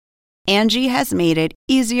Angie has made it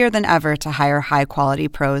easier than ever to hire high-quality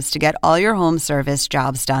pros to get all your home service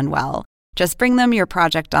jobs done well. Just bring them your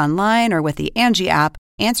project online or with the Angie app,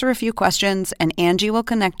 answer a few questions, and Angie will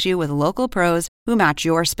connect you with local pros who match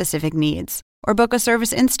your specific needs. Or book a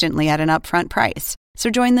service instantly at an upfront price. So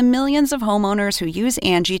join the millions of homeowners who use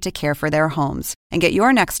Angie to care for their homes and get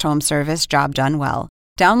your next home service job done well.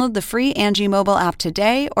 Download the free Angie mobile app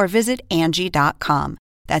today or visit Angie.com.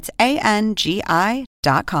 That's ANGI.com.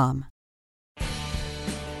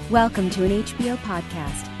 Welcome to an HBO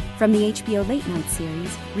podcast from the HBO Late Night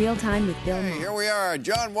series, Real Time with Bill Maher. Here we are.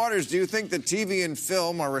 John Waters, do you think that TV and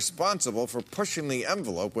film are responsible for pushing the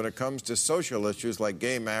envelope when it comes to social issues like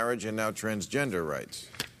gay marriage and now transgender rights?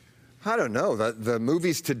 I don't know. The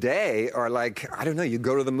movies today are like, I don't know, you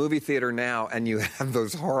go to the movie theater now and you have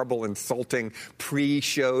those horrible, insulting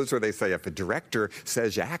pre-shows where they say, if a director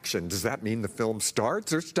says action, does that mean the film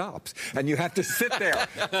starts or stops? And you have to sit there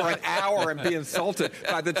for an hour and be insulted.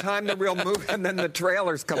 By the time the real movie, and then the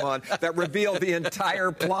trailers come on that reveal the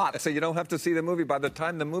entire plot, so you don't have to see the movie. By the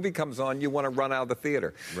time the movie comes on, you want to run out of the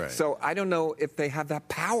theater. Right. So I don't know if they have that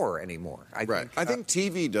power anymore. I think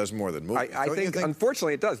TV does more than movies. I think,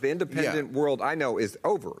 unfortunately, it does. The independent world I know is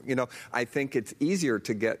over. You know, I think it's easier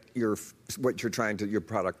to get your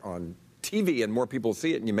product on TV and more people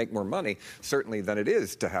see it and you make more money, certainly, than it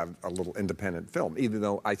is to have a little independent film, even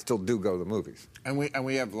though I still do go to the movies. And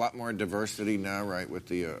we have a lot more diversity now, right, with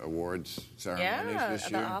the awards ceremonies this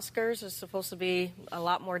year? The Oscars is supposed to be a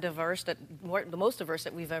lot more diverse, the most diverse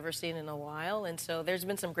that we've ever seen in a while. And so there's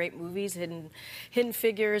been some great movies, Hidden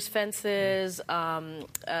Figures, Fences,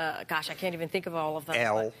 gosh, I can't even think of all of them.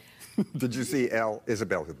 Elle. Did you see Elle?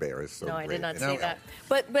 Isabelle Huppert is so No, great. I did not see that.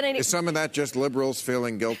 But anyway, is some of that just liberals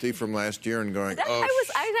feeling guilty from last year and going,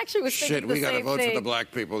 I actually was shit, thinking the we got to same vote thing. for the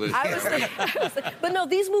black people this year. But no,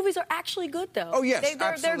 these movies are actually good, though. Oh, yes,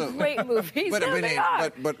 they're great movies. But they are.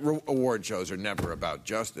 But award shows are never about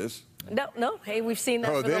justice. No. Hey, we've seen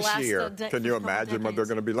that for the last this year, can you couple imagine what they're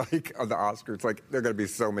going to be like on the Oscars? Like, there are going to be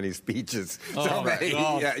so many speeches. So many.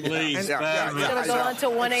 God, please, It's going to go on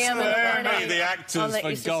till 1 a.m. in the morning. The actors,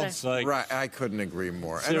 for God's sake. Right, I couldn't agree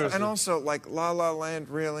more. And also, like, La La Land,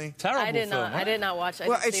 really? Terrible I did not watch it.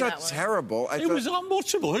 Well, it's not terrible. It was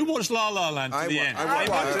unwatchable. Who watched La La Land to the end? I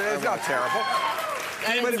watched it. It's not terrible.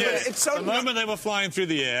 But it's so the moment they were flying through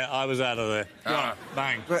the air, I was out of there.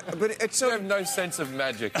 Bang. But it's so... You have no sense of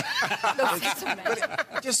magic.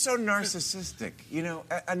 But just so narcissistic. You know,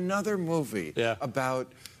 another movie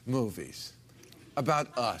about movies,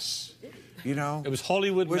 about us. You know? It was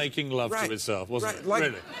Hollywood making love to itself, wasn't it? Like,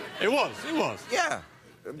 really? It was. Yeah.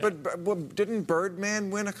 But didn't Birdman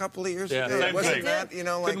win a couple of years ago? Same Wasn't thing. that, you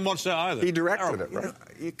know, like... Couldn't watch that either. He directed it, right?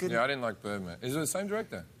 Yeah, I didn't like Birdman. Is it the same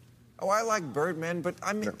director? Oh, I like Birdman, but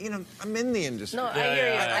I'm in the industry. No, I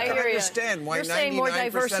hear you. I can understand why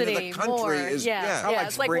 99% of the country is... Yeah,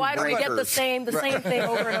 it's like, why do we get the same thing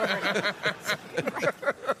over and over?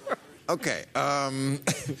 Okay.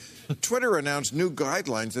 Twitter announced new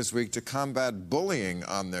guidelines this week to combat bullying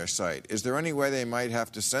on their site. Is there any way they might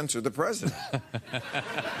have to censor the president?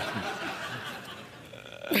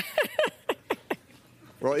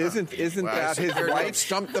 Well, isn't that his wife?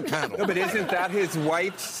 Stumped the panel. No, but isn't that his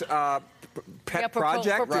wife's pet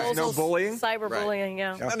project? Right. No bullying? Cyberbullying,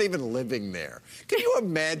 Right. Not even living there. Can you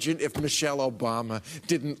imagine if Michelle Obama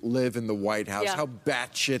didn't live in the White House, how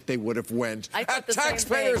batshit they would have went? At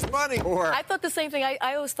taxpayers' money. I thought the same thing.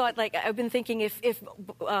 I always thought, like, I've been thinking if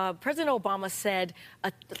President Obama said,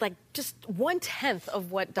 just 1/10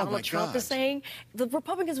 of what Donald Trump is saying, the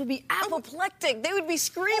Republicans would be apoplectic. They would be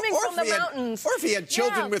screaming from the mountains. Or if he had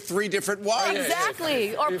children with 3 different wives.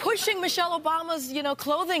 Exactly. Or pushing Michelle Obama's,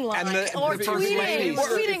 clothing line. Or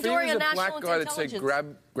tweeting during a national intelligence. If he was a black guy that said,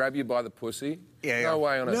 grab you by the pussy, no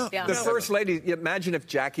way on earth. The First Lady, imagine if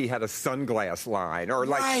Jackie had a sunglass line, or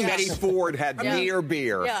like Betty Ford had near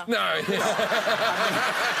beer. Yeah. No.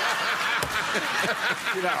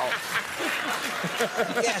 You know.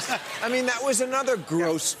 Yes. I mean, that was another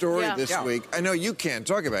gross story this week. I know you can't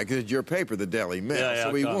talk about it because it's your paper, the Daily Mail,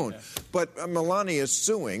 so we won't. But Melania is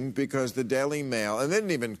suing because the Daily Mail, and they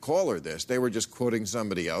didn't even call her this. They were just quoting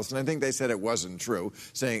somebody else, and I think they said it wasn't true,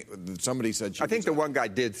 saying somebody said she I think the one guy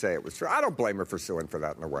did say it was true. I don't blame her for suing for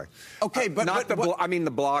that in a way. Okay, but the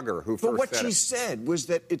blogger who first said it. But what she said was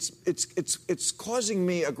that it's causing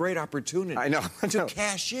me a great opportunity. I know. To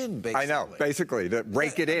cash in, basically. I know, basically, to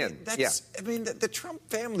rake it in. I mean, the Trump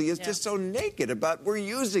family is just so naked about we're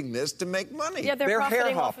using this to make money. Yeah, they're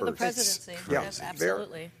profiting hair off of the hoppers. presidency. Yes,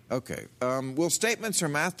 absolutely. Okay. Will statements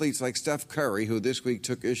from athletes like Steph Curry, who this week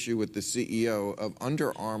took issue with the CEO of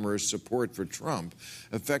Under Armour's support for Trump,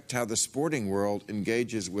 affect how the sporting world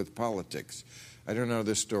engages with politics? I don't know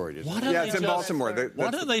this story. It's in Baltimore. Why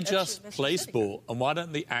don't they just play sport, and why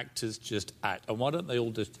don't the actors just act, and why don't they all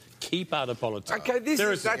just keep out of politics? Okay,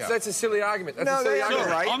 that's a silly argument. That's a silly argument,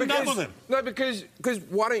 right? I'm done with him. No, because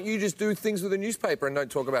why don't you just do things with a newspaper and don't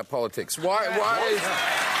talk about politics? Why is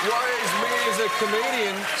me as a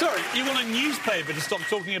comedian? Sorry, you want a newspaper to stop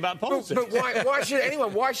talking about politics? But why should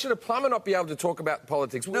anyone? Why should a plumber not be able to talk about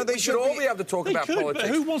politics? No, they should all be able to talk about politics.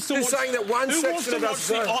 Who wants to watch, saying that one section of us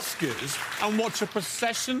the Oscars and watch a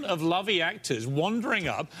procession of lovey actors wandering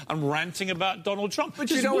up and ranting about Donald Trump? But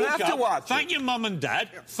you don't have to watch. Thank your mum and dad.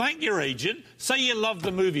 Thank your agent. Say you love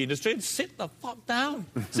the movie industry and sit the fuck down.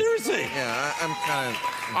 Seriously. Yeah, I'm kind of.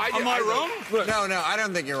 Am I wrong? No, I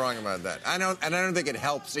don't think you're wrong about that. I don't think it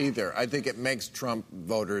helps either. I think it makes Trump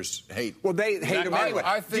voters hate. Well, they hate him anyway.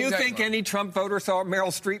 Do you think any Trump voter saw a Meryl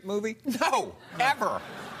Streep movie? No, ever.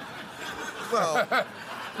 Well,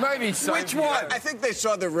 maybe so. Which one? I think they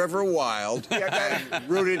saw The River Wild and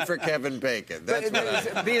rooted for Kevin Bacon. That's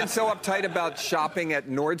being so uptight about shopping at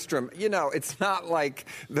Nordstrom, it's not like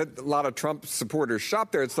a lot of Trump supporters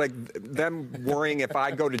shop there. It's like them worrying if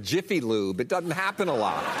I go to Jiffy Lube. It doesn't happen a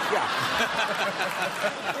lot. Yeah.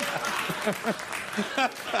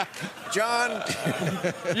 John,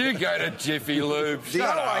 you go to Jiffy Lube. No,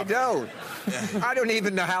 I don't. I don't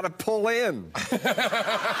even know how to pull in.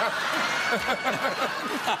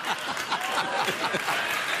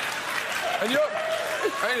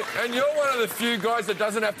 And you're one of the few guys that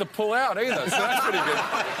doesn't have to pull out either, so that's pretty good.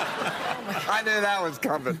 I knew that was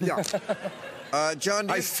coming. Yeah.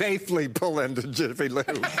 John, I safely pull into Jiffy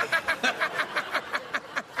Lube.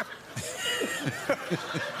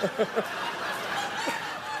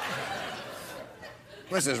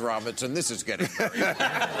 Mrs. Robinson, this is getting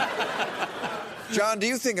John, do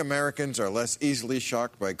you think Americans are less easily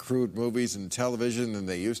shocked by crude movies and television than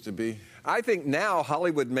they used to be? I think now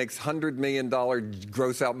Hollywood makes $100 million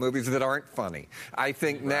gross-out movies that aren't funny. I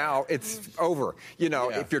think now it's over.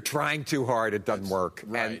 If you're trying too hard, it doesn't work.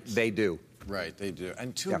 Right. And they do. Right, they do.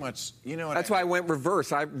 And too much, That's why I went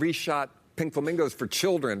reverse. I reshot Pink Flamingos for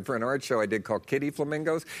children for an art show I did called Kitty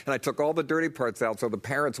Flamingos, and I took all the dirty parts out so the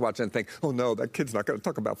parents watch it and think, oh no, that kid's not going to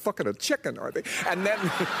talk about fucking a chicken, are they? And then,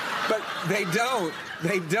 but they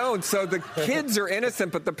don't. So the kids are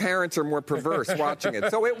innocent, but the parents are more perverse watching it.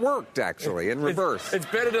 So it worked, actually, in reverse. It's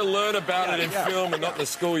better to learn about it in film and not in the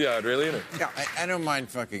schoolyard, really, isn't it? Yeah, I don't mind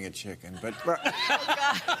fucking a chicken, but...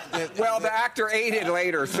 Well, the actor ate it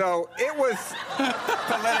later, so it was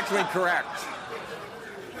politically correct.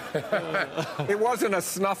 It wasn't a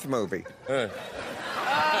snuff movie. Please.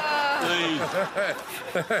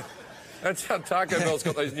 That's how Taco Bell's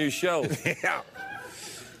got those new shells. Yeah.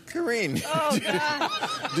 Karine, oh, God.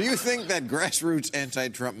 Do you think that grassroots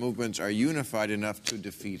anti-Trump movements are unified enough to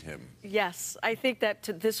defeat him? Yes, I think that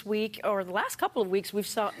this week or the last couple of weeks we've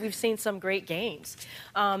seen some great gains.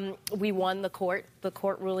 We won the court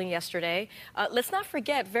ruling yesterday. Let's not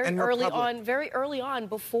forget very early on,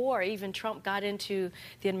 before even Trump got into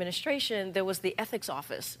the administration, there was the ethics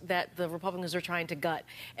office that the Republicans are trying to gut.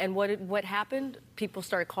 And what happened? People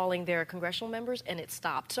started calling their congressional members, and it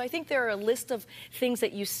stopped. So I think there are a list of things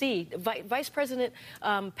that you see. Vice President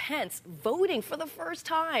Pence voting for the first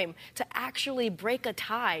time to actually break a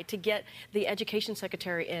tie to get the education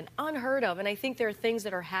secretary in. Unheard of. And I think there are things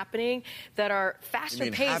that are happening that are faster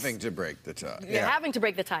paced. Having to break the tie. Yeah. Having to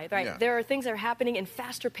break the tie, right. Yeah. There are things that are happening in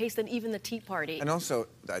faster pace than even the Tea Party. And also,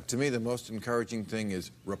 to me, the most encouraging thing is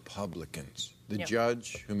Republicans. The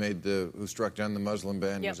judge who struck down the Muslim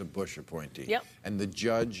ban was a Bush appointee. Yep. And the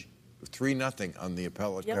judge... 3-0 on the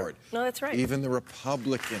appellate court. No, that's right. Even the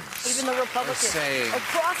Republicans. Are saying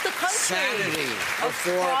across the country. Sanity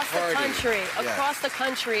Across the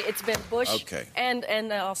country, it's been Bush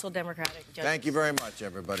and also Democratic judges. Thank you very much,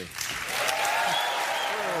 everybody.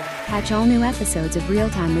 Catch all new episodes of Real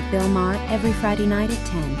Time with Bill Maher every Friday night at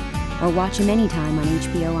 10, or watch him anytime on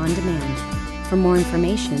HBO On Demand. For more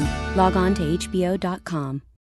information, log on to HBO.com.